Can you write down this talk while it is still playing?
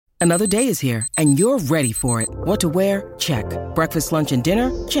Another day is here, and you're ready for it. What to wear? Check. Breakfast, lunch, and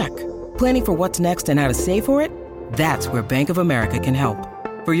dinner? Check. Planning for what's next and how to save for it? That's where Bank of America can help.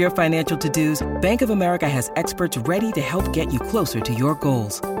 For your financial to-dos, Bank of America has experts ready to help get you closer to your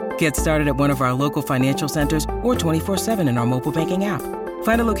goals. Get started at one of our local financial centers or 24/7 in our mobile banking app.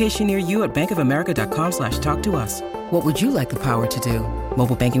 Find a location near you at bankofamerica.com/talktous. What would you like the power to do?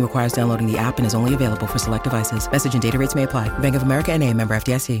 Mobile banking requires downloading the app and is only available for select devices. Message and data rates may apply. Bank of America N.A., member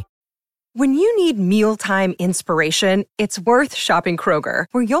FDIC. When you need mealtime inspiration, it's worth shopping Kroger,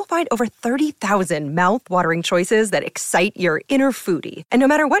 where you'll find over 30,000 mouth-watering choices that excite your inner foodie. And no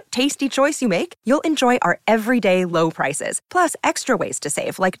matter what tasty choice you make, you'll enjoy our everyday low prices, plus extra ways to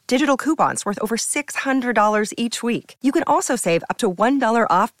save, like digital coupons worth over $600 each week. You can also save up to $1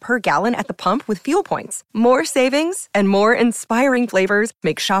 off per gallon at the pump with fuel points. More savings and more inspiring flavors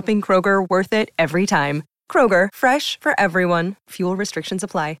make shopping Kroger worth it every time. Kroger, fresh for everyone. Fuel restrictions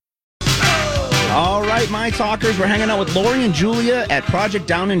apply. All right, my talkers, we're hanging out with Lori and Julia at Project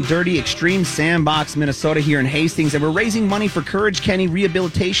Down and Dirty Extreme Sandbox, Minnesota here in Hastings, and we're raising money for Courage Kenny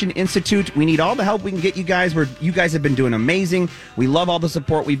Rehabilitation Institute. We need all the help we can get you guys. You guys have been doing amazing. We love all the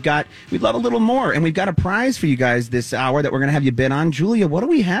support we've got. We'd love a little more, and we've got a prize for you guys this hour that we're going to have you bid on. Julia, what do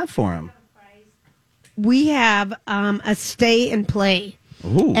we have for them? We have a stay and play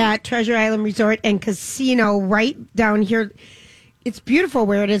at Treasure Island Resort and Casino right down here. It's beautiful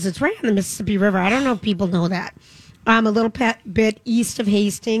where it is. It's right on the Mississippi River. I don't know if people know that. A little bit east of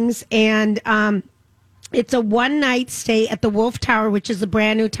Hastings. And it's a one-night stay at the Wolf Tower, which is the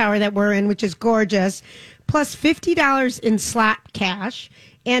brand new tower that we're in, which is gorgeous, plus $50 in slot cash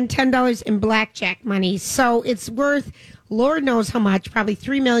and $10 in blackjack money. So it's worth, Lord knows how much, probably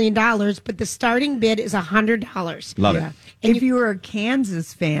 $3 million, but the starting bid is $100. Love it. And if you were a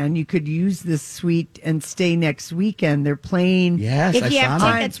Kansas fan, you could use this suite and stay next weekend. They're playing. Yes, if you I have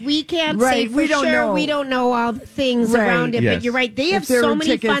saw that. tickets, we can't Right, say for we don't sure. know. We don't know all the things around it, Yes. but you're right. They have If there so were many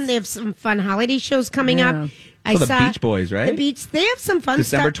tickets- fun. They have some fun holiday shows coming Yeah. up. I the saw Beach Boys, right? The Beach. They have some fun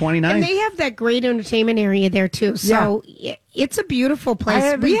December stuff. 29th. And they have that great entertainment area there, too. So it's a beautiful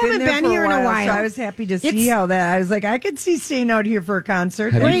place. We haven't been here in a while. So I was happy to see how that. I was like, I could see staying out here for a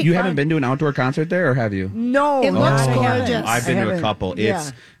concert. You haven't been to an outdoor concert there, or have you? No, It looks I haven't. gorgeous. I've been I to a haven't. couple. Yeah.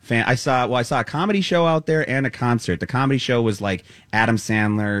 It's I saw a comedy show out there and a concert. The comedy show was like Adam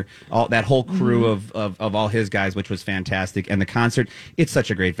Sandler, all that whole crew of all his guys, which was fantastic. And the concert, it's such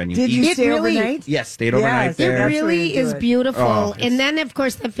a great venue. Did you stay really- overnight? Yes, stayed overnight Yes, there. It That's really way to do is it. beautiful. Oh, And then, of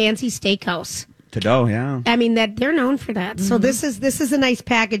course, the fancy steakhouse. To-do, yeah. I mean, that they're known for that. So this is a nice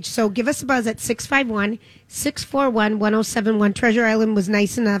package. So give us a buzz at 651-641-1071. Treasure Island was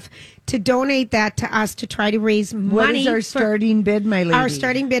nice enough to donate that to us to try to raise money. What is our starting bid, my lady? Our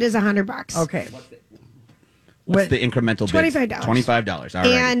starting bid is $100. Okay. What's the incremental bid? $25. $25. All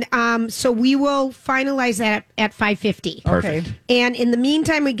right. And so we will finalize that at $550. Perfect. Okay. And in the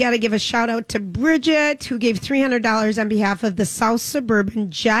meantime, we got to give a shout out to Bridget, who gave $300 on behalf of the South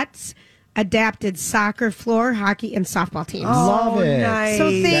Suburban Jets adapted soccer, floor hockey, and softball teams. Love it. Nice. So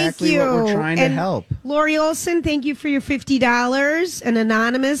thank Exactly you. what we're trying to And help. Lori Olson, thank you for your $50. And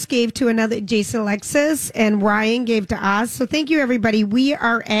Anonymous gave to another, Jason Alexis, and Ryan gave to us. So thank you, everybody. We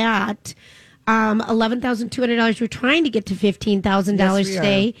are at $11,200. We're trying to get to $15,000 Yes, we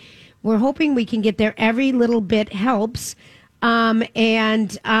today. We're hoping we can get there. Every little bit helps.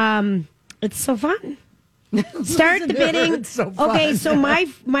 It's so fun. Start the bidding. It's so fun. Okay, so my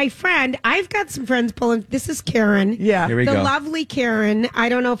friend, I've got some friends pulling. This is Karen. Yeah. Here we The go. lovely Karen. I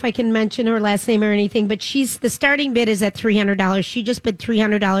don't know if I can mention her last name or anything, but the starting bid is at $300. She just bid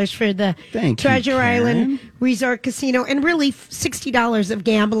 $300 for the Thank you, Treasure Karen. Island Resort Casino, and really $60 of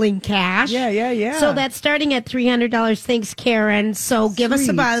gambling cash. Yeah. So that's starting at $300. Thanks, Karen. So give us a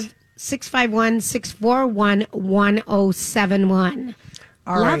Sweet. buzz. 651-641-1071.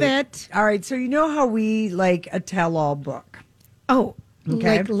 All Love right. it. All right. So you know how we like a tell-all book. Oh,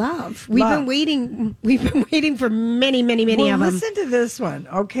 Okay. like love. We've Love. been waiting. We've been waiting for many, many, many Well, of them. listen to this one.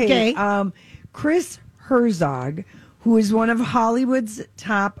 Okay. Chris Herzog, who is one of Hollywood's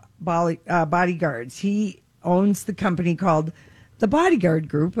top bodyguards. He owns the company called the Bodyguard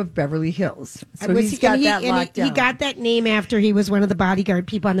Group of Beverly Hills. So he's got that locked down. He got that name after he was one of the bodyguard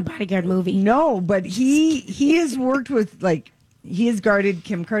people on the Bodyguard movie. No, but he has worked with, like, he has guarded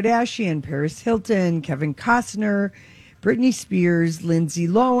Kim Kardashian, Paris Hilton, Kevin Costner, Britney Spears, Lindsay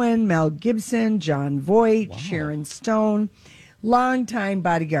Lohan, Mel Gibson, John Voight, Sharon Stone. Longtime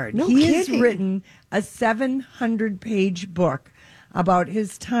bodyguard. No he has kidding. written a 700-page book about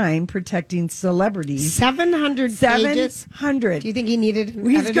his time protecting celebrities. 700 pages? 700. Do you think he needed an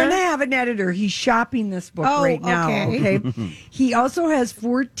He's editor? going to have an editor. He's shopping this book right now. Okay. He also has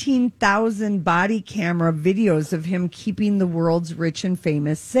 14,000 body camera videos of him keeping the world's rich and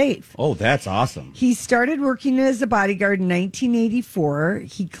famous safe. Oh, that's awesome. He started working as a bodyguard in 1984.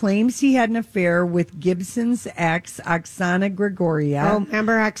 He claims he had an affair with Gibson's ex, Oksana Gregoria. Oh,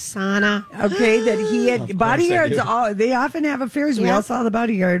 remember Oksana? Okay, that he had bodyguards. They often have affairs. We Yeah. all saw The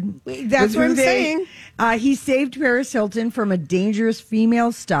Bodyguard. That's what I'm saying. He saved Paris Hilton from a dangerous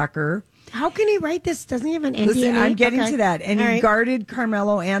female stalker. How can he write this? Doesn't he have an NDA? Listen, I'm getting Okay. to that. And All he right. guarded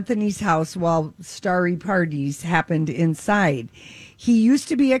Carmelo Anthony's house while starry parties happened inside. He used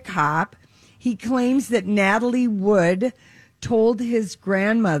to be a cop. He claims that Natalie Wood told his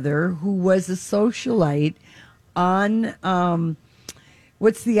grandmother, who was a socialite on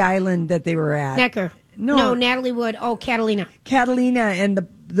what's the island that they were at? Necker. No. Natalie Wood. Oh, Catalina. Catalina, and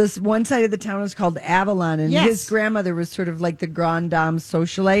this one side of the town was called Avalon, and Yes. his grandmother was sort of like the grande dame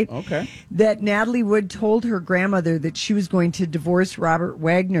socialite. Okay. That Natalie Wood told her grandmother that she was going to divorce Robert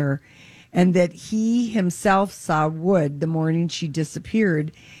Wagner, and that he himself saw Wood the morning she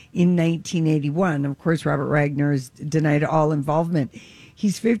disappeared in 1981. Of course, Robert Wagner has denied all involvement.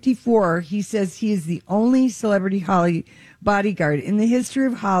 He's 54. He says he is the only celebrity bodyguard in the history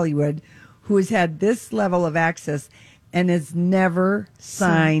of Hollywood who has had this level of access and has never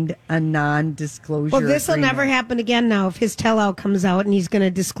signed a non-disclosure Well, this will agreement. never happen again now if his tell-out comes out and he's going to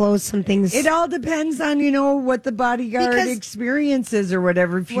disclose some things. It all depends on, what the bodyguard Because- experience is or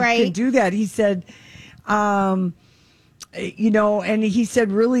whatever. If you Right. could do that. He said, and he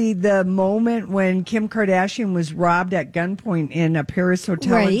said really the moment when Kim Kardashian was robbed at gunpoint in a Paris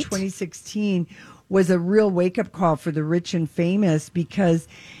hotel in Right. 2016 was a real wake-up call for the rich and famous, because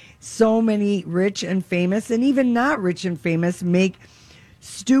so many rich and famous, and even not rich and famous, make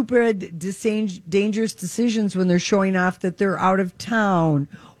stupid, dangerous decisions when they're showing off that they're out of town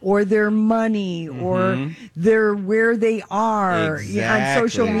or their money or they're where they are on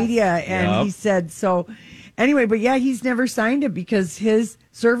social Exactly. media. And Yep. he said, so anyway, but yeah, he's never signed it because his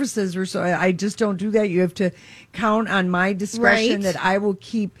services were so, I just don't do that. You have to count on my discretion Right. that I will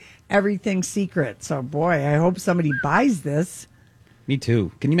keep everything secret. So boy, I hope somebody buys this. Me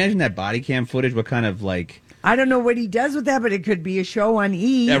too. Can you imagine that body cam footage? What kind of I don't know what he does with that, but it could be a show on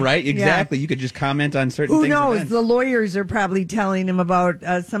E! Yeah, right. Exactly. Yeah. You could just comment on certain Who things. knows? events. The lawyers are probably telling him about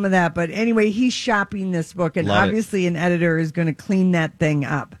some of that. But anyway, he's shopping this book, and Love it. obviously an editor is going to clean that thing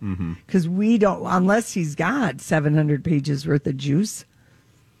up because we don't, unless he's got 700 pages worth of juice.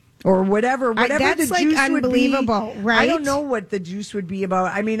 Or whatever that's the like juice would be. unbelievable, right? I don't know what the juice would be about.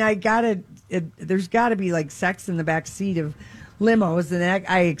 I mean, there's got to be like sex in the back seat of limos, and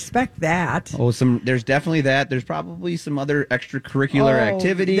I expect that. Oh, there's definitely that. There's probably some other extracurricular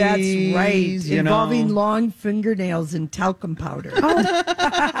activities. That's right. you Involving know. long fingernails and talcum powder.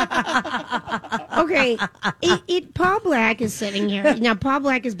 Okay, Paul Black is sitting here. Now, Paul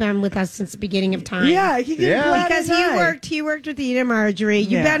Black has been with us since the beginning of time. Yeah, he can Yeah. Because he worked with Ena Marjorie.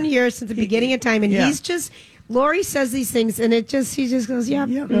 You've Yeah. been here since the beginning of time, and Yeah. he's just. Lori says these things, and he just goes, "Yep,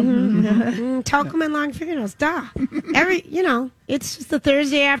 talcum and long fingernails, duh." It's just a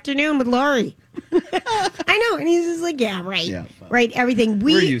Thursday afternoon with Lori. I know, and he's just like, "Yeah, right, Yeah, right, everything."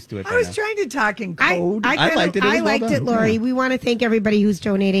 We're used to it. I was trying to talk in code. I liked it. It was I well liked done. it, Lori. Yeah. We want to thank everybody who's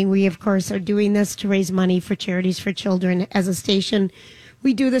donating. We, of course, are doing this to raise money for charities for children as a station.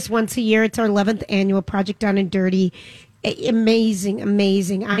 We do this once a year. It's our 11th annual Project Down and Dirty.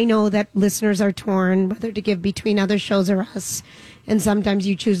 Amazing. I know that listeners are torn whether to give between other shows or us. And sometimes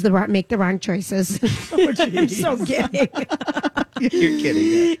you choose make the wrong choices. I'm so kidding. You're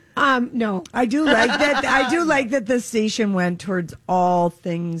kidding. No. I do like that. I do like that the station went towards all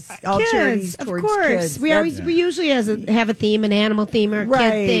things, all charities Kids, of towards course. kids. We usually have a theme, an animal theme, or a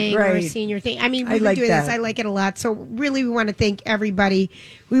Right, kid thing, or a right. senior thing. I mean, I we've been like doing this. that. I like it a lot. So really, we want to thank everybody.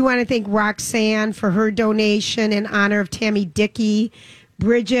 We want to thank Roxanne for her donation in honor of Tammy Dickey,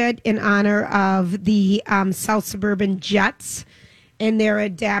 Bridget in honor of the South Suburban Jets and their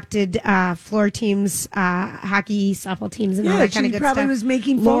adapted floor teams, hockey, softball teams, and all Yeah, that kind of she good probably stuff. was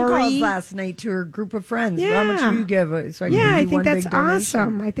making phone calls Lori- last night to her group of friends. Yeah. How much will you give? So I can Yeah, give I you think one that's big donation.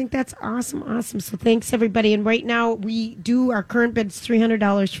 awesome. I think that's awesome. So thanks everybody. And right now we do our current bid is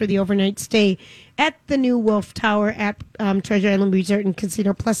 $300 for the overnight stay at the new Wolf Tower at Treasure Island Resort and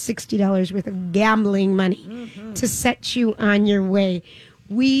Casino, plus $60 worth of gambling money to set you on your way.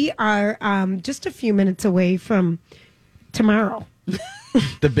 We are just a few minutes away from tomorrow.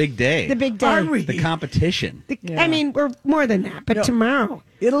 The big day. The big day. Are we? The competition. I mean, we're more than that, but tomorrow.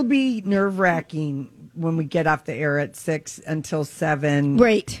 It'll be nerve wracking when we get off the air at 6 until 7.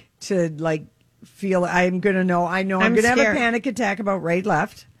 Right. To like feel I'm going to know. I know I'm going to have a panic attack about right,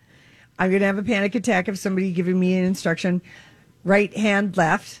 left. I'm going to have a panic attack of somebody giving me an instruction, right hand,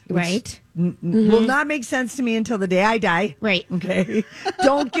 left. Right. Will not make sense to me until the day I die. Right. Okay.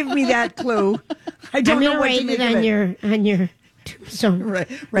 Don't give me that clue. I don't know what to make of it. On your tombstone. Right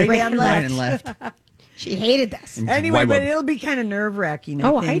hand, left. Right and left. She hated this. Anyway, but it'll be kind of nerve-wracking,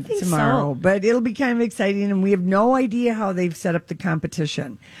 I think tomorrow. So. But it'll be kind of exciting, and we have no idea how they've set up the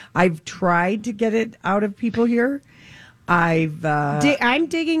competition. I've tried to get it out of people here. I'm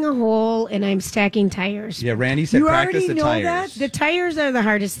digging a hole and I'm stacking tires. Yeah, Randy said practice the tires. The tires are the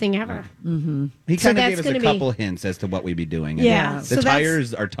hardest thing ever. Mm-hmm. He kind of gave us a couple hints as to what we'd be doing. Yeah. The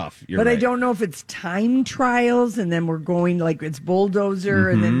tires are tough. But I don't know if it's time trials and then we're going like it's bulldozer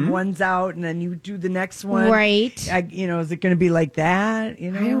and then one's out and then you do the next one. Right. Is it going to be like that?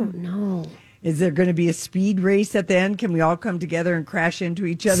 I don't know. Is there going to be a speed race at the end? Can we all come together and crash into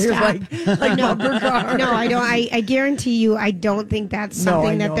each other like bumper cars? No, I don't. I guarantee you, I don't think that's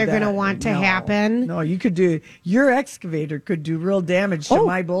something that they're going to want to happen. No, you could do. Your excavator could do real damage to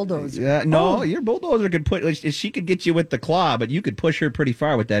my bulldozer. Your bulldozer could she could get you with the claw, but you could push her pretty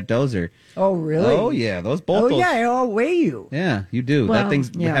far with that dozer. Oh, really? Oh, yeah. Those bulldozers. Oh, yeah. I'll weigh you. Yeah, you do. That thing's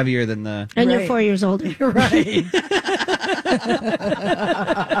heavier than the. And you're 4 years older, right?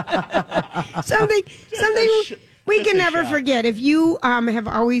 Something we can never forget. If you have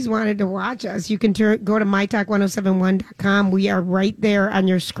always wanted to watch us, you can go to mytalk1071.com. We are right there on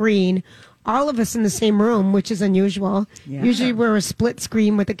your screen. All of us in the same room, which is unusual. Yeah. Usually we're a split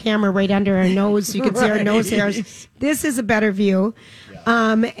screen with a camera right under our nose so you can see our nose hairs. This is a better view.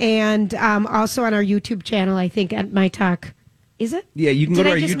 And also on our YouTube channel, I think, at My Talk. Is it? Yeah, you can go to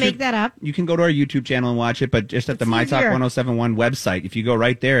our YouTube. Did I just make that up? You can go to our YouTube channel and watch it, but just at the My Talk 1071 website, if you go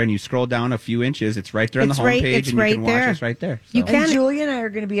right there and you scroll down a few inches, it's right there on the homepage, and you can watch us right there. So. And Julie and I are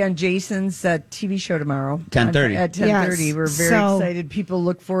going to be on Jason's TV show tomorrow. 10:30. At 10:30. Yes. We're very excited. People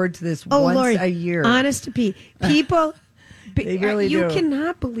look forward to this once a year. Honest to Pete. People... They really you do.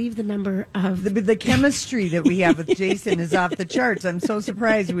 cannot believe the number of... The chemistry that we have with Jason is off the charts. I'm so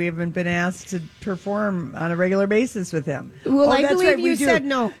surprised we haven't been asked to perform on a regular basis with him. Well, I believe you said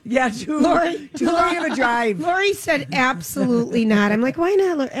no. Yeah, too long of a drive. Lori said absolutely not. I'm like, why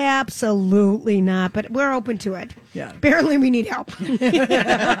not? Absolutely not. But we're open to it. Yeah. Apparently we need help.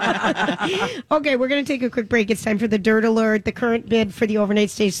 Okay, we're going to take a quick break. It's time for the Dirt Alert. The current bid for the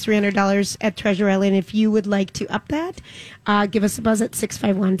overnight stay is $300 at Treasure Island. If you would like to up that, give us a buzz at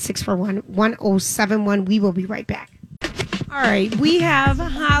 651-641-1071. We will be right back. All right, we have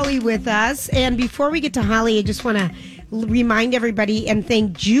Holly with us. And before we get to Holly, I just want to remind everybody and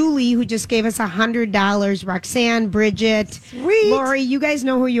thank Julie, who just gave us $100. Roxanne, Bridget, Lori, you guys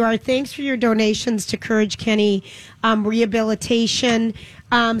know who you are. Thanks for your donations to Courage Kenny Rehabilitation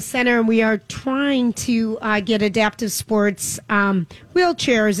Center. And we are trying to get adaptive sports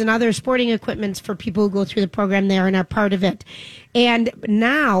wheelchairs and other sporting equipment for people who go through the program there and are part of it. And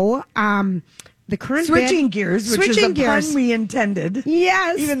now... the current switching gears, which is a pun we intended.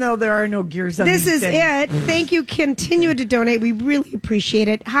 Yes. Even though there are no gears on this these is things. it. Thank you. Continue to donate. We really appreciate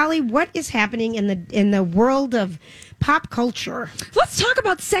it. Holly, what is happening in the world of pop culture? Let's talk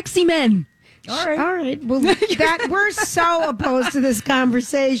about sexy men. All right. Well, we're so opposed to this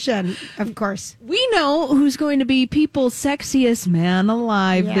conversation, of course. We know who's going to be people's sexiest man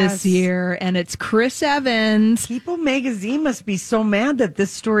alive this year, and it's Chris Evans. People Magazine must be so mad that this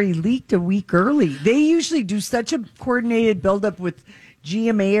story leaked a week early. They usually do such a coordinated buildup with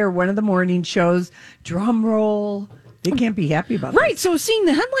GMA or one of the morning shows. Drum roll. They can't be happy about Right. So seeing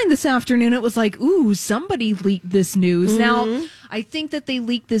the headline this afternoon, it was like, ooh, somebody leaked this news. Now, I think that they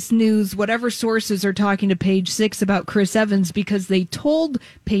leaked this news, whatever sources are talking to Page Six about Chris Evans, because they told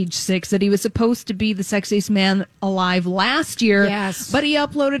Page Six that he was supposed to be the sexiest man alive last year. Yes. But he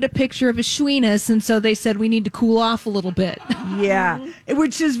uploaded a picture of his schweenus, and so they said we need to cool off a little bit. Yeah.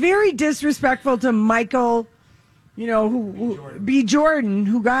 Which is very disrespectful to Michael... B. Jordan,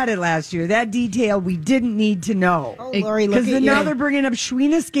 who got it last year. That detail we didn't need to know. Oh, Lori, look at you. Because now they're bringing up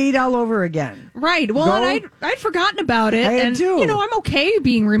Schweenus Gate all over again. Right. Well, and I'd forgotten about it. I had too. I'm okay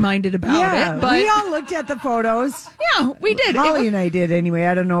being reminded about it. But we all looked at the photos. Yeah, we did. Holly and I did anyway.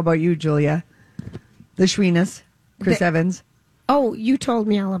 I don't know about you, Julia. The Schweenus, Chris Evans. Oh, you told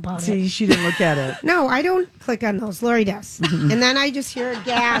me all about it. See, she didn't look at it. No, I don't click on those. Lori does. And then I just hear a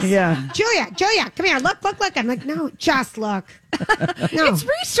gas. Yeah. Julia, come here. Look. I'm like, no, just look. It's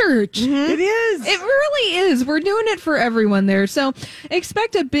research. It is. It really is. We're doing it for everyone there. So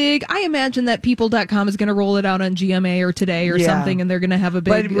expect I imagine that people.com is going to roll it out on GMA or Today or something, and they're going to have a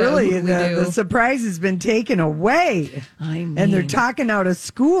big... But really, the surprise has been taken away. I mean, and they're talking out of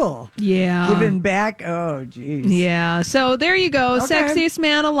school. Yeah. Giving back. Oh, geez. Yeah. So there you go. Okay. Sexiest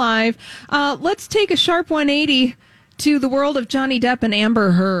man alive. Let's take a sharp 180 to the world of Johnny Depp and Amber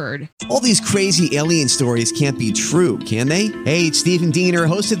Heard. All these crazy alien stories can't be true, can they? Hey, it's Stephen Diener,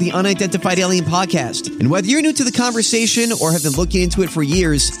 host of the Unidentified Alien Podcast. And whether you're new to the conversation or have been looking into it for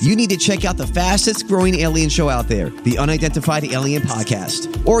years, you need to check out the fastest growing alien show out there, the Unidentified Alien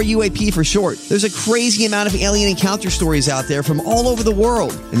Podcast, or UAP for short. There's a crazy amount of alien encounter stories out there from all over the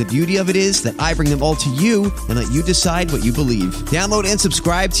world. And the beauty of it is that I bring them all to you and let you decide what you believe. Download and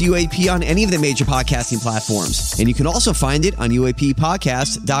subscribe to UAP on any of the major podcasting platforms. And you can also find it on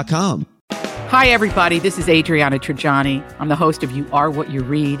UAPpodcast.com. Hi, everybody. This is Adriana Trajani. I'm the host of You Are What You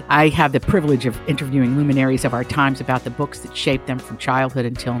Read. I have the privilege of interviewing luminaries of our times about the books that shaped them from childhood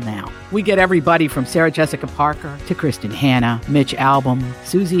until now. We get everybody from Sarah Jessica Parker to Kristen Hanna, Mitch Albom,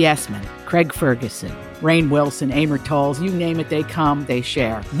 Susie Essman, Craig Ferguson, Rainn Wilson, Amor Tolls, you name it, they come, they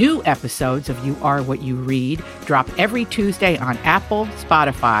share. New episodes of You Are What You Read drop every Tuesday on Apple,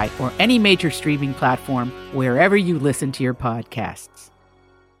 Spotify, or any major streaming platform wherever you listen to your podcasts.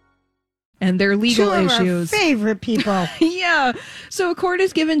 And their legal Two of issues. Our favorite people. Yeah. So a court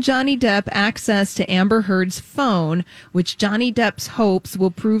has given Johnny Depp access to Amber Heard's phone, which Johnny Depp's hopes will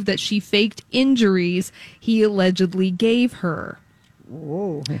prove that she faked injuries he allegedly gave her.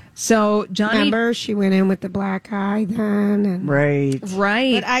 Whoa. So Johnny... Remember, she went in with the black eye then. And, Right.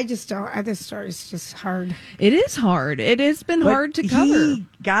 Right. But I just don't... This story's just hard. It is hard. It has been hard to cover. He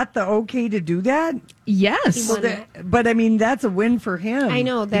got the okay to do that? Yes. But I mean, that's a win for him. I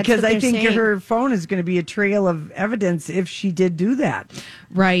know, that's because what I they're think saying. her phone is going to be a trail of evidence if she did do that.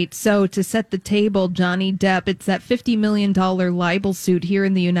 Right. So to set the table, Johnny Depp, it's that $50 million libel suit here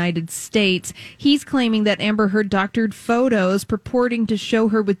in the United States. He's claiming that Amber Heard doctored photos purporting to show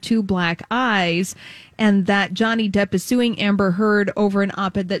her with two black eyes, and that Johnny Depp is suing Amber Heard over an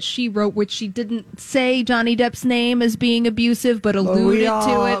op-ed that she wrote, which she didn't say Johnny Depp's name as being abusive, but alluded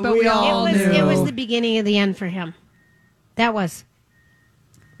to it. But we all knew. It was the beginning of the end for him. That was.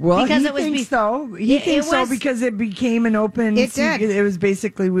 Well, Because he it was thinks so. He thinks so because it became an open. It did. It was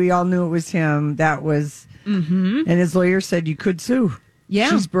basically we all knew it was him. That was, and his lawyer said you could sue. Yeah.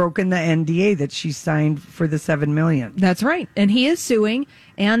 She's broken the NDA that she signed for the $7 million. That's right. And he is suing.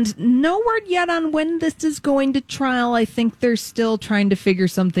 And no word yet on when this is going to trial. I think they're still trying to figure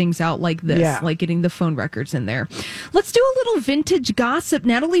some things out like this, like getting the phone records in there. Let's do a little vintage gossip.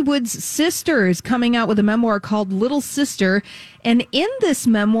 Natalie Wood's sister is coming out with a memoir called Little Sister. And in this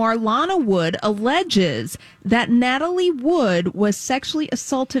memoir, Lana Wood alleges that Natalie Wood was sexually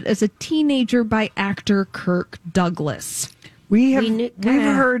assaulted as a teenager by actor Kirk Douglas. We've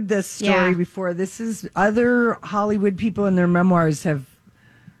heard this story before. This is other Hollywood people in their memoirs have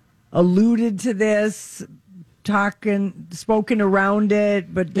alluded to this, spoken around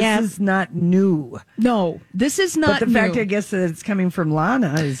it, but this is not new. No, this is not But the new. fact, I guess, that it's coming from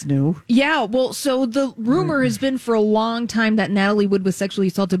Lana is new. Yeah, well, so the rumor has been for a long time that Natalie Wood was sexually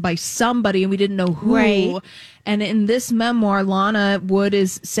assaulted by somebody, and we didn't know who. Right. And in this memoir, Lana Wood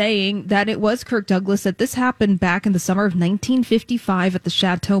is saying that it was Kirk Douglas, that this happened back in the summer of 1955 at the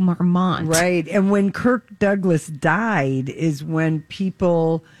Chateau Marmont. Right. And when Kirk Douglas died is when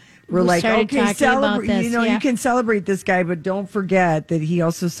people were like, okay, celebrate. This, you can celebrate this guy, but don't forget that he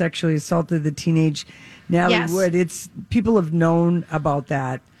also sexually assaulted the teenage Natalie Wood. It's people have known about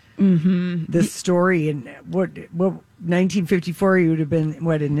that. This story, and what 1954 he would have been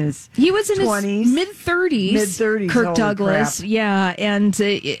in his he was in 20s, his mid-30s. Kirk Holy Douglas, crap. yeah, and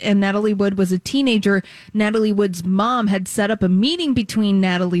Natalie Wood was a teenager. Natalie Wood's mom had set up a meeting between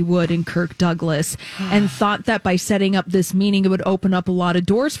Natalie Wood and Kirk Douglas, and thought that by setting up this meeting, it would open up a lot of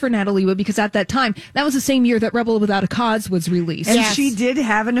doors for Natalie Wood, because at that time, that was the same year that Rebel Without a Cause was released. And she did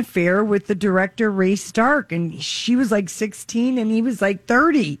have an affair with the director Ray Stark, and she was like 16 and he was like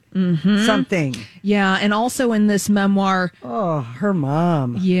 30 something. Yeah, and also in this memoir, her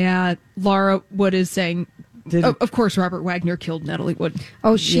mom. Yeah, Laura Wood is saying, of course, Robert Wagner killed Natalie Wood.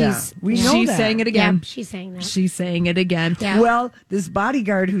 Oh, she's saying it again. Yeah, she's saying that. She's saying it again. Yeah. Well, this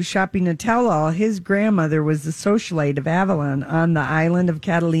bodyguard who's shopping a tell-all, his grandmother was the socialite of Avalon on the island of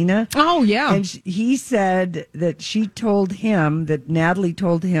Catalina. Oh, yeah. And he said that Natalie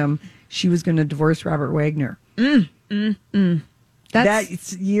told him she was going to divorce Robert Wagner.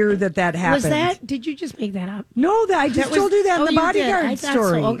 That's year that happened. Was that? Did you just make that up? No, I just told you that in the bodyguard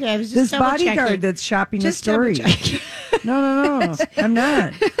story. So. Okay, I was this just bodyguard that's shopping the story. No, I'm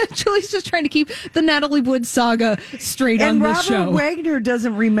not. Julie's just trying to keep the Natalie Wood saga straight on this show. And Robert Wagner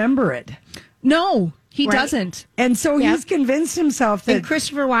doesn't remember it. No, he doesn't. And so he's convinced himself that and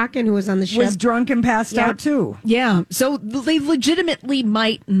Christopher Walken, who was on the ship, was drunk and passed out too. Yeah, so they legitimately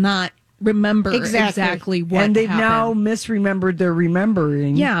might not remember exactly what and they've happened. now misremembered their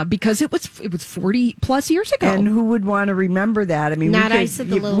remembering. Yeah, because it was 40 plus years ago. And who would want to remember that? I mean, Not Ice at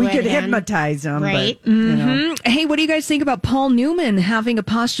the Little we Red could Hen. hypnotize them, right? But, you know. Hey, what do you guys think about Paul Newman having a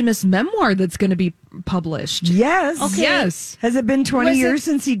posthumous memoir that's going to be published? Yes. Okay. Yes. Has it been 20 years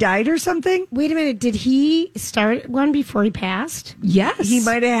since he died or something? Wait a minute. Did he start one before he passed? Yes. He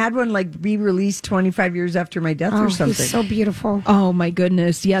might have had one like be released 25 years after my death or something. He's so beautiful. Oh, my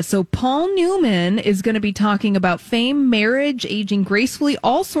goodness. Yeah. So Paul Newman is going to be talking about fame, marriage, aging gracefully,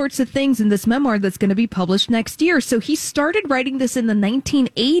 all sorts of things in this memoir that's going to be published next year. So he started writing this in the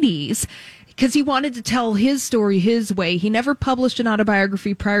 1980s. Because he wanted to tell his story his way. He never published an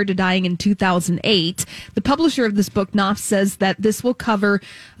autobiography prior to dying in 2008. The publisher of this book, Knopf, says that this will cover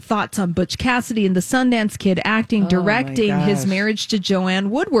thoughts on Butch Cassidy and the Sundance Kid, acting, directing, his marriage to Joanne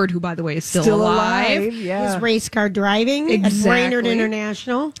Woodward, who, by the way, is still alive. Yeah. His race car driving at Brainerd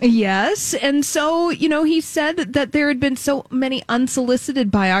International. Yes. And so, he said that there had been so many unsolicited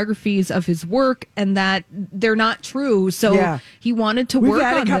biographies of his work and that they're not true. So he wanted to work on this.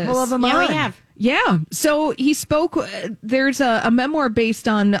 We've had a couple of them on. Yeah, we have. Yeah. So he spoke. There's a memoir based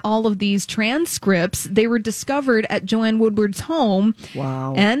on all of these transcripts. They were discovered at Joanne Woodward's home.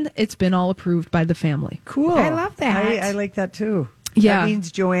 Wow. And it's been all approved by the family. Cool. I love that. I like that too. Yeah. That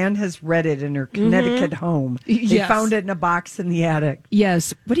means Joanne has read it in her Connecticut home. They found it in a box in the attic.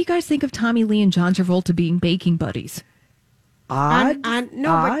 Yes. What do you guys think of Tommy Lee and John Travolta being baking buddies? Odd?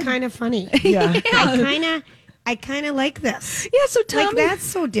 But kind of funny. Yeah. I kind of like this. Yeah, so Tommy... that's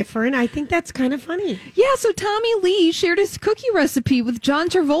so different. I think that's kind of funny. Yeah, so Tommy Lee shared his cookie recipe with John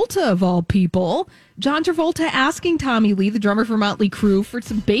Travolta, of all people. John Travolta asking Tommy Lee, the drummer for Motley Crue, for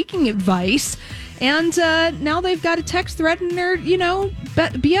some baking advice. And now they've got a text thread and they're,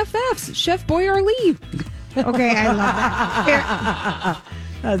 BFFs, Chef Boyardee. Okay, I love that.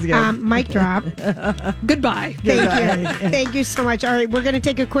 That's good. Mic drop. Goodbye. Thank you. Thank you so much. All right, we're going to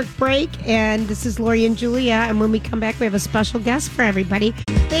take a quick break, and this is Lori and Julia, and when we come back, we have a special guest for everybody.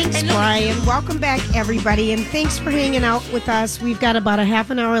 Thanks, Brian. Welcome back, everybody, and thanks for hanging out with us. We've got about a half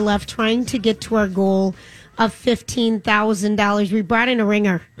an hour left trying to get to our goal of $15,000. We brought in a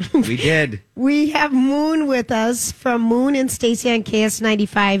ringer. We did. We have Moon with us from Moon and Stacy on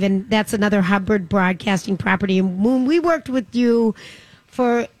KS95, and that's another Hubbard Broadcasting property. And Moon, we worked with you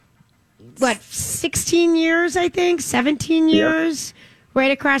for, 16 years, I think? 17 years?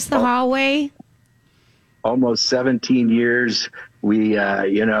 Right across the hallway? Almost 17 years. We, had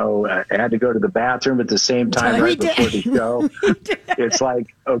to go to the bathroom at the same time before the show. It's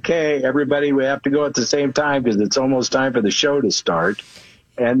like, okay, everybody, we have to go at the same time because it's almost time for the show to start.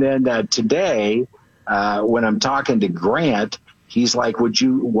 And then today, when I'm talking to Grant, he's like, would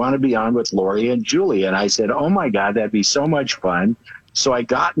you want to be on with Lori and Julie? And I said, oh, my God, that'd be so much fun. So I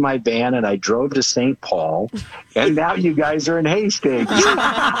got in my van and I drove to St. Paul, and now you guys are in Hastings.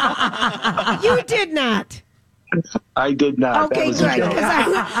 You did not. I did not. Okay, good. Because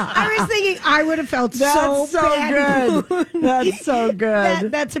I was thinking I would have felt so bad. Good. That's so good.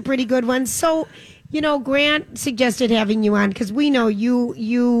 That's a pretty good one. So, Grant suggested having you on because we know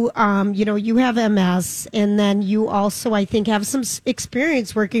you have MS, and then you also, I think, have some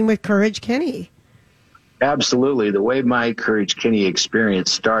experience working with Courage Kenny. Absolutely. The way my Courage Kenny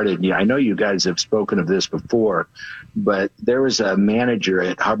experience started, I know you guys have spoken of this before, but there was a manager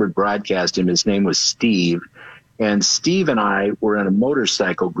at Hubbard Broadcasting. His name was Steve. And Steve and I were in a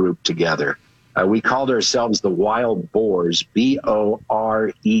motorcycle group together. We called ourselves the Wild Boars, BORES.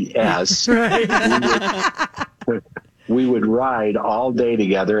 We would ride all day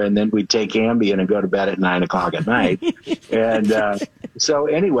together, and then we'd take Ambien and go to bed at 9 o'clock at night. And so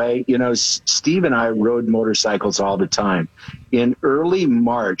anyway, Steve and I rode motorcycles all the time. In early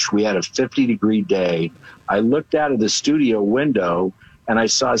March, we had a 50-degree day. I looked out of the studio window, and I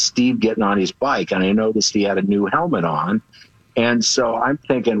saw Steve getting on his bike, and I noticed he had a new helmet on. And so I'm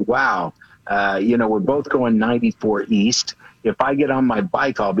thinking, wow, we're both going 94 East. If I get on my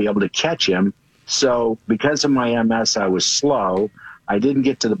bike, I'll be able to catch him. So because of my MS, I was slow. I didn't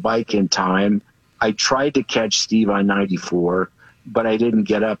get to the bike in time. I tried to catch Steve on 94, but I didn't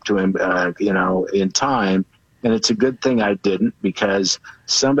get up to him, in time. And it's a good thing I didn't, because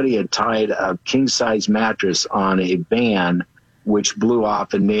somebody had tied a king-size mattress on a van which blew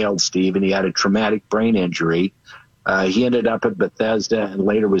off and nailed Steve, and he had a traumatic brain injury. He ended up at Bethesda and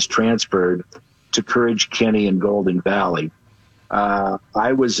later was transferred to Courage Kenny in Golden Valley.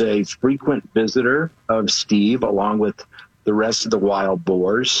 I was a frequent visitor of Steve along with the rest of the wild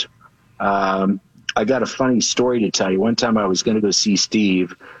boars. I got a funny story to tell you. One time I was going to go see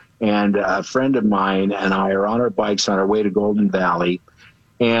Steve, and a friend of mine and I are on our bikes on our way to Golden Valley,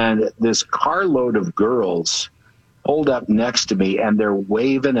 and this carload of girls pulled up next to me, and they're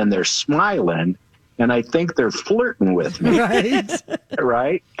waving and they're smiling, and I think they're flirting with me. Right.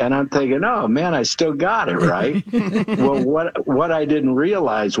 Right? And I'm thinking, oh, man, I still got it, right? Well, what I didn't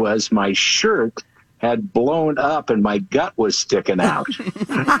realize was my shirt had blown up and my gut was sticking out.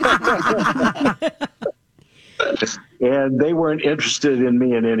 And they weren't interested in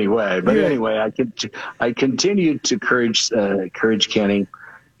me in any way. But anyway, I continued to Courage Kenny,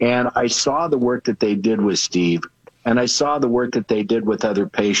 and I saw the work that they did with Steve, and I saw the work that they did with other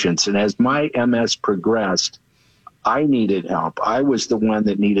patients. And as my MS progressed, I needed help. I was the one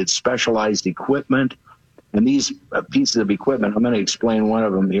that needed specialized equipment. And these pieces of equipment, I'm going to explain one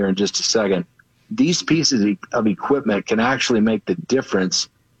of them here in just a second. These pieces of equipment can actually make the difference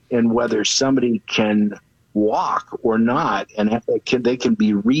in whether somebody can walk or not, and they can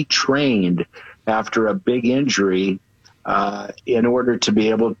be retrained after a big injury in order to be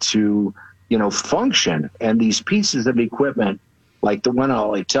able to, function. And these pieces of equipment, like the one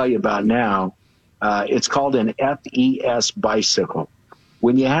I'll tell you about now, it's called an FES bicycle.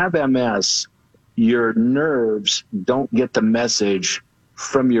 When you have MS, your nerves don't get the message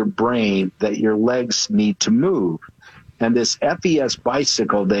from your brain that your legs need to move. And this FES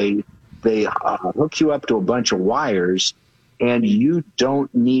bicycle, they hook you up to a bunch of wires, and you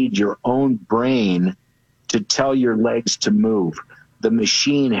don't need your own brain to tell your legs to move. The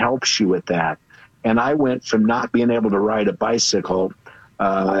machine helps you with that. And I went from not being able to ride a bicycle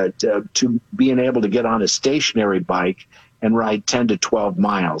to being able to get on a stationary bike and ride 10 to 12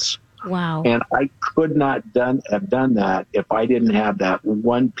 miles. Wow. And I could not have done that if I didn't have that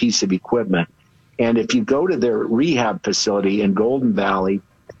one piece of equipment. And if you go to their rehab facility in Golden Valley,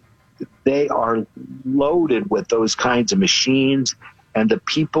 they are loaded with those kinds of machines, and the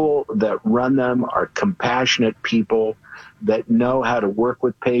people that run them are compassionate people that know how to work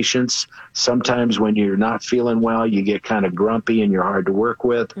with patients. Sometimes when you're not feeling well, you get kind of grumpy and you're hard to work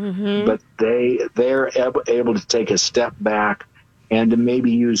with, but they're able to take a step back and to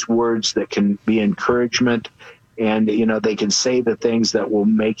maybe use words that can be encouragement, and they can say the things that will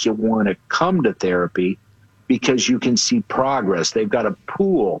make you want to come to therapy because you can see progress. They've got a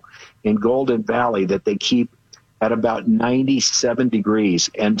pool in Golden Valley that they keep at about 97 degrees,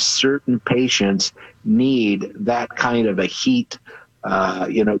 and certain patients need that kind of a heated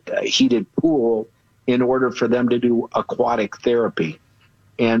pool in order for them to do aquatic therapy.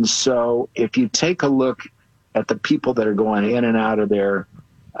 And so if you take a look at the people that are going in and out of there,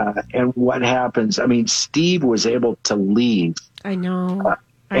 and what happens, Steve was able to leave. I know.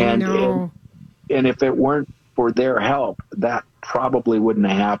 And if it weren't for their help, that probably wouldn't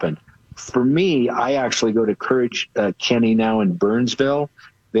have happened. For me, I actually go to Courage Kenny now in Burnsville.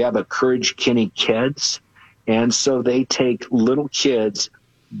 They have a Courage Kenny Kids. And so they take little kids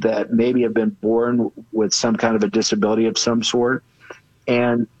that maybe have been born with some kind of a disability of some sort,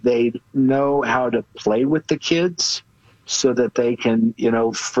 and they know how to play with the kids so that they can,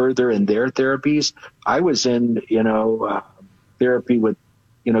 further in their therapies. I was in, therapy with,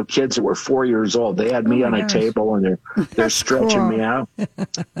 kids that were 4 years old. They had me on a table, and they're stretching me out.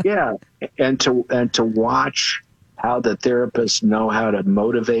 Yeah. And to watch how the therapists know how to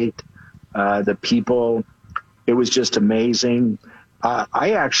motivate the people, it was just amazing.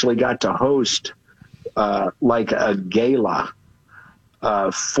 I actually got to host like a gala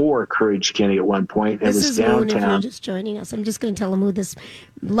for Courage Kenny at one point. It was downtown. Moon, if you're just joining us, I'm just going to tell them who this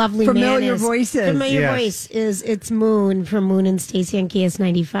lovely familiar man is. Familiar voice is. It's Moon from Moon and Stacy on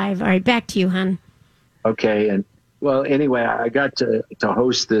KS95. All right, back to you, hon. Okay, and well, anyway, I got to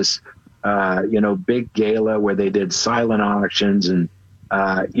host this, big gala where they did silent auctions, and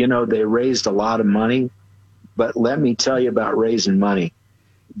they raised a lot of money. But let me tell you about raising money.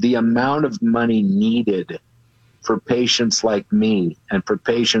 The amount of money needed for patients like me and for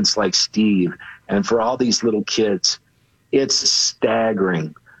patients like Steve and for all these little kids, it's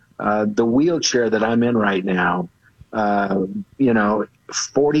staggering. The wheelchair that I'm in right now,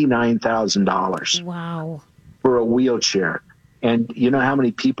 $49,000. Wow. For a wheelchair. And you know how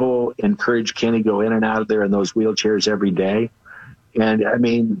many people in Courage Kenny go in and out of there in those wheelchairs every day?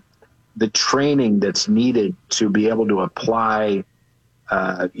 And the training that's needed to be able to apply,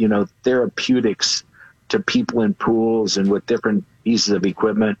 therapeutics to people in pools and with different pieces of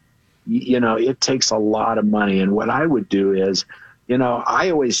equipment, it takes a lot of money. And what I would do is, I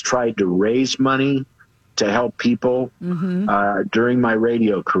always tried to raise money to help people during my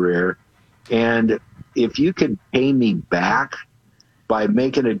radio career. And if you could pay me back by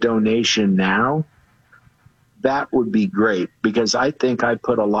making a donation now, that would be great, because I think I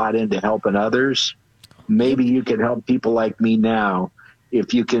put a lot into helping others. Maybe you can help people like me now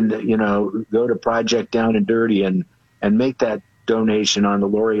if you can, go to Project Down and Dirty and make that donation on the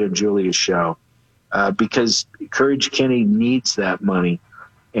Lori and Julia show, because Courage Kenny needs that money.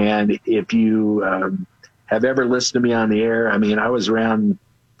 And if you have ever listened to me on the air, I was around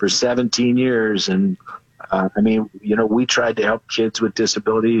for 17 years, and we tried to help kids with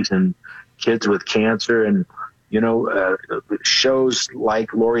disabilities and kids with cancer, and shows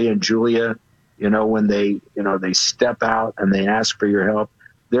like Lori and Julia, when they step out and they ask for your help,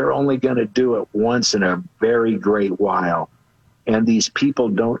 they're only going to do it once in a very great while. And these people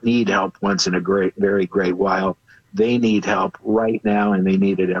don't need help once in a very great while. They need help right now, and they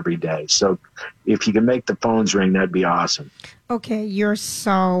need it every day. So if you can make the phones ring, that'd be awesome. Okay, you're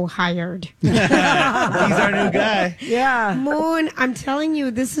so hired. He's our new guy. Yeah. Moon, I'm telling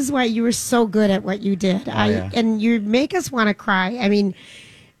you, this is why you were so good at what you did. And you make us want to cry.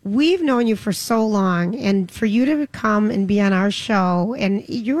 We've known you for so long, and for you to come and be on our show, and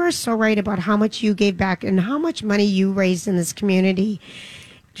you are so right about how much you gave back and how much money you raised in this community.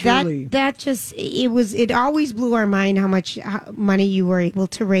 Truly. It always blew our mind how much money you were able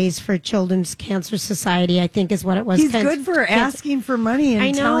to raise for Children's Cancer Society, I think is what it was. He's good for asking for money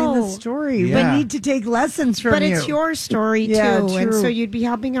and telling the story. Yeah. We need to take lessons from but you. It's your story too. Yeah, And so you'd be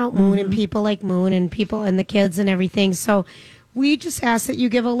helping out Moon and people like Moon and people and the kids and everything. So we just ask that you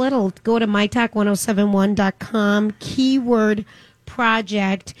give a little. Go to mytalk1071.com, keyword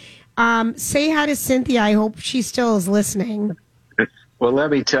project. Say hi to Cynthia. I hope she still is listening. Well,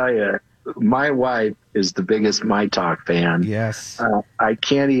 let me tell you, my wife is the biggest My Talk fan. Yes. I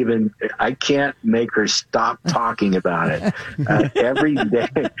can't make her stop talking about it. Every day,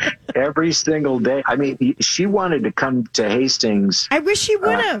 every single day. She wanted to come to Hastings. I wish she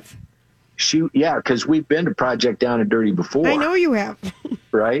would have. Because we've been to Project Down and Dirty before. I know you have.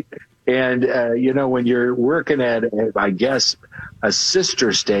 Right? And, when you're working at, I guess, a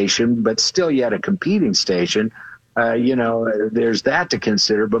sister station, but still yet a competing station, there's that to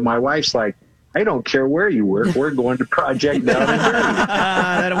consider. But my wife's like, I don't care where you work. We're going to Project Down and Dirty.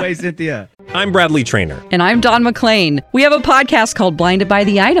 That away, Cynthia. I'm Bradley Trainer. And I'm Don McClain. We have a podcast called Blinded by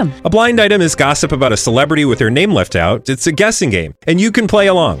the Item. A blind item is gossip about a celebrity with their name left out. It's a guessing game, and you can play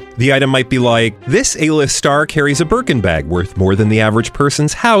along. The item might be like, this A-list star carries a Birkin bag worth more than the average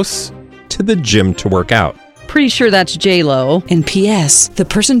person's house to the gym to work out. Pretty sure that's J-Lo. And P.S. the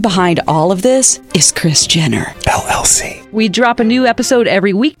person behind all of this is Kris Jenner, LLC. We drop a new episode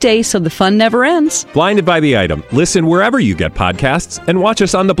every weekday so the fun never ends. Blinded by the Item. Listen wherever you get podcasts and watch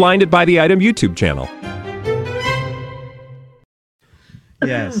us on the Blinded by the Item YouTube channel.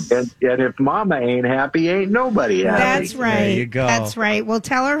 Yes. And if Mama ain't happy, ain't nobody happy. That's right. There you go. That's right. Well,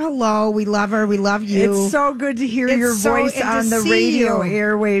 tell her hello. We love her. We love you. It's so good to hear your voice on the radio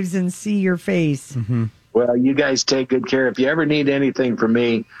airwaves and see your face. Mm-hmm. Well, you guys take good care. If you ever need anything from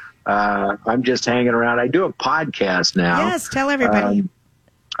me, I'm just hanging around. I do a podcast now. Yes, tell everybody.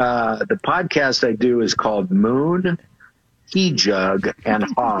 The podcast I do is called Moon, P-Jug, and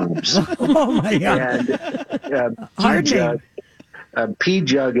Hobbs. Oh, my God. And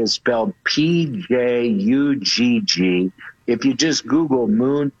P-Jug is spelled P-J-U-G-G. If you just Google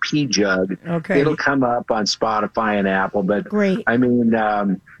Moon P-Jug, it'll come up on Spotify and Apple. But great.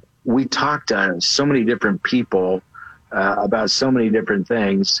 We talked to so many different people about so many different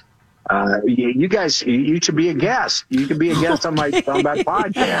things. You guys, you should be a guest. You can be a guest on my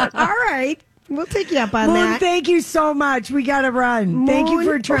podcast. All right. We'll take you up on Moon, that. thank you so much. We got to run. Moon, thank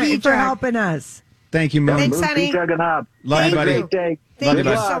you for helping us. Thank you, Moon. Thanks, honey. Moon up. Love you, buddy. Thank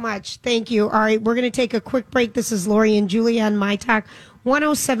you so much. Thank you. All right, we're going to take a quick break. This is Lori and Julia on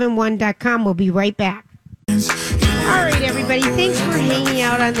MyTalk1071.com. We'll be right back. All right, everybody. Thanks for hanging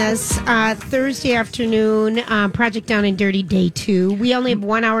out on this Thursday afternoon, Project Down and Dirty Day 2. We only have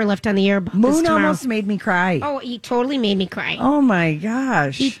 1 hour left on the air. Moon almost made me cry. Oh, he totally made me cry. Oh, my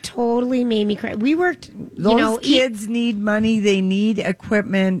gosh. He totally made me cry. We worked, Those kids need money. They need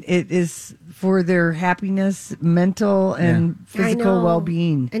equipment. It is for their happiness, mental and physical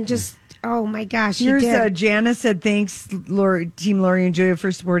well-being. And just... Oh, my gosh. Here's Janice said, thanks, Team Lori and Julia,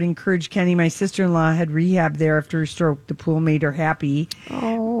 for supporting Courage Kenny. My sister-in-law had rehab there after her stroke. The pool made her happy.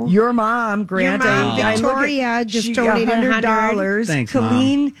 Oh. Your mom, Grant. Victoria, just donated $100. Thanks,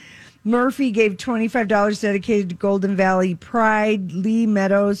 Colleen Murphy gave $25 dedicated to Golden Valley Pride. Lee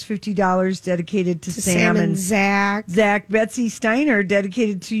Meadows, $50 dedicated to Sam and Zach. Betsy Steiner,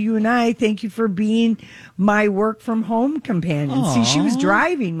 dedicated to you and I. Thank you for being my work from home companion. See, she was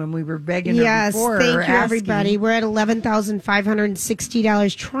driving when we were begging her before. Yes, thank you, everybody. We're at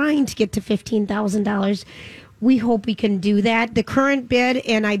 $11,560, trying to get to $15,000. We hope we can do that. The current bid,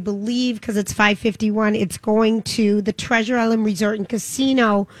 and I believe because it's $551, it's going to the Treasure Island Resort and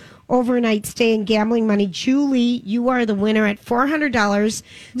Casino overnight stay and gambling money. Julie, you are the winner at $400. Nice.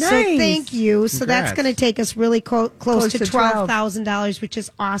 So thank you. So Congrats. that's going to take us really close to $12,000, which is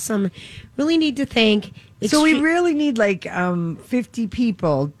awesome. Really need to thank. So we really need like 50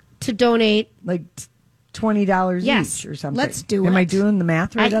 people to donate like $20 Yes. each or something. Let's do it. Am I doing the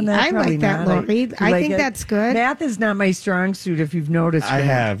math right on that? I Probably like that, not. Lori. Do you I like think it? that's good. Math is not my strong suit, if you've noticed. I Matt.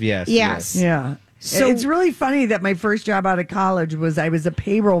 have, yes. Yeah. So it's really funny that my first job out of college was I was a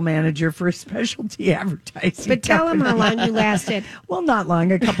payroll manager for a specialty advertising. But tell them how company. long you lasted. Well, not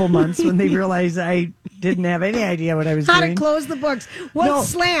long, a couple months when they realized I didn't have any idea what I was How doing. to close the books. What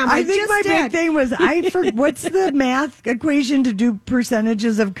slam? I think my big thing was what's the math equation to do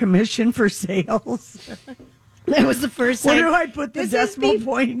percentages of commission for sales? That was the first Where time. do I put the decimal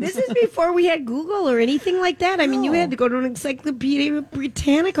point? This is before we had Google or anything like that. I mean, you had to go to an Encyclopedia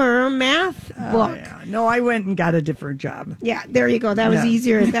Britannica or a math book. Yeah. No, I went and got a different job. Yeah, there you go. That was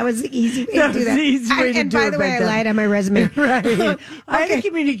easier. That was the easy way to do that. The easy way to and do by it the way, back I then. lied on my resume. Right. I had a Okay.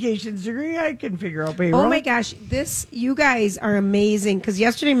 communications degree. I can figure out payroll. Oh my gosh, you guys are amazing. Because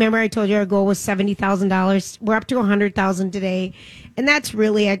yesterday, remember, I told you our goal was $70,000. We're up to $100,000 today, and that's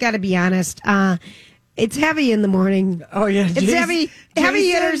really, I got to be honest. It's heavy in the morning. Oh yeah, it's heavy. Heavy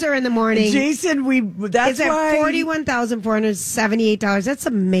hitters are in the morning. Jason, that's it's why at $41,478. That's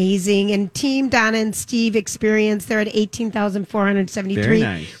amazing. And Team Donna and Steve Experience, they're at $18,473, Very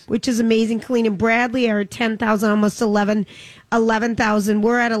nice. which is amazing. Colleen and Bradley are at $10,000, almost $11,000.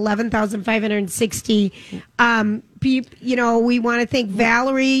 We're at $11,560. We want to thank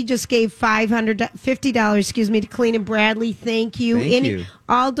Valerie. Just gave $50, to Colleen and Bradley. Thank you. Thank you.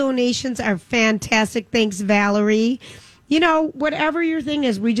 All donations are fantastic. Thanks, Valerie. Whatever your thing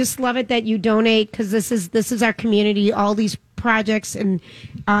is, we just love it that you donate because this is our community. All these projects and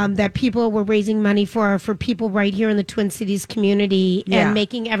that people were raising money for people right here in the Twin Cities community and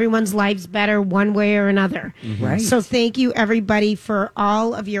making everyone's lives better one way or another. Mm-hmm. Right. So thank you, everybody, for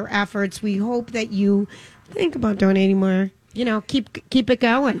all of your efforts. We hope that you think about donating more. Keep it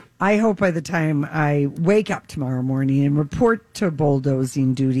going. I hope by the time I wake up tomorrow morning and report to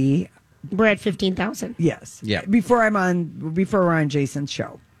bulldozing duty, we're at 15,000. Yes. Yeah. Before we're on Jason's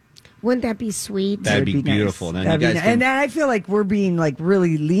show. Wouldn't that be sweet? That'd be nice. beautiful. Then That'd you be guys nice. can- And I feel like we're being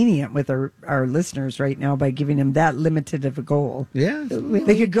really lenient with our listeners right now by giving them that limited of a goal. Yeah.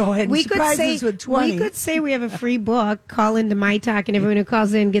 They could go ahead and surprise us with 20. We could say we have a free book. Call into My Talk, and everyone who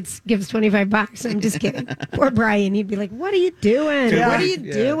calls in gives $25. I'm just kidding. Poor Brian. He'd be like, "What are you doing? Yeah. What are you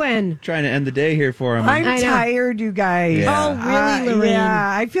doing?" Trying to end the day here for him. I'm I know. tired, you guys. Yeah. Oh, really, Lorraine?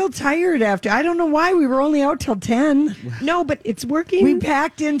 Yeah, I feel tired after. I don't know why we were only out till 10. No, but it's working. We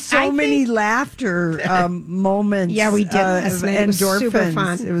packed in so I many think- laughter moments. Yeah, we did last night. It was super endorphins.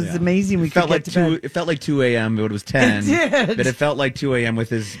 fun. It was amazing. We It felt could like get to bed. It felt like 2 a.m. But it was 10. It did. But it felt like 2 a.m.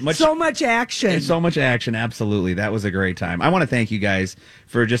 with as much So much action. So much action. Absolutely, that was a great time. I want to thank you guys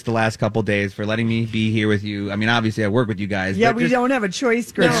for just the last couple days for letting me be here with you. I mean, obviously, I work with you guys. Yeah, but we just don't have a choice,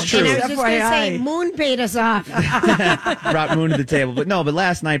 Greg. It's true. And I was just going to FYI. say, Moon paid us off. brought Moon to the table. But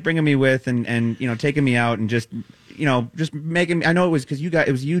last night bringing me with and taking me out and just making. I know it was because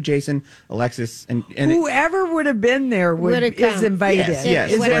it was you, Jason, Alexis, and whoever would have been there Would've is come. invited.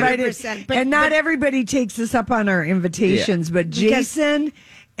 Yes. Is 100%. invited. But- and not but- everybody takes us up on our invitations, but Jason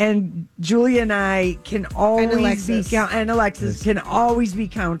and Julia and I can always Alexis. and Alexis can always be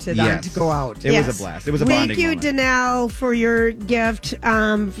counted on to go out. It was a blast. It was a bonding Thank you, moment. Danelle, for your gift,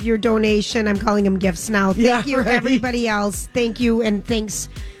 your donation. I'm calling them gifts now. Thank you, right. everybody else. Thank you, and thanks.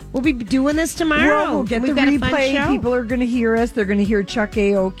 We'll be doing this tomorrow. Well, we'll get We've the got a fun replay. show. People are going to hear us. They're going to hear Chuck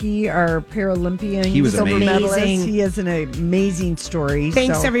Aoki, our Paralympian. He was silver amazing. medalist. Amazing. He has an amazing story.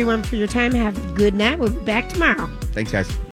 Thanks, so. everyone, for your time. Have a good night. We'll be back tomorrow. Thanks, guys.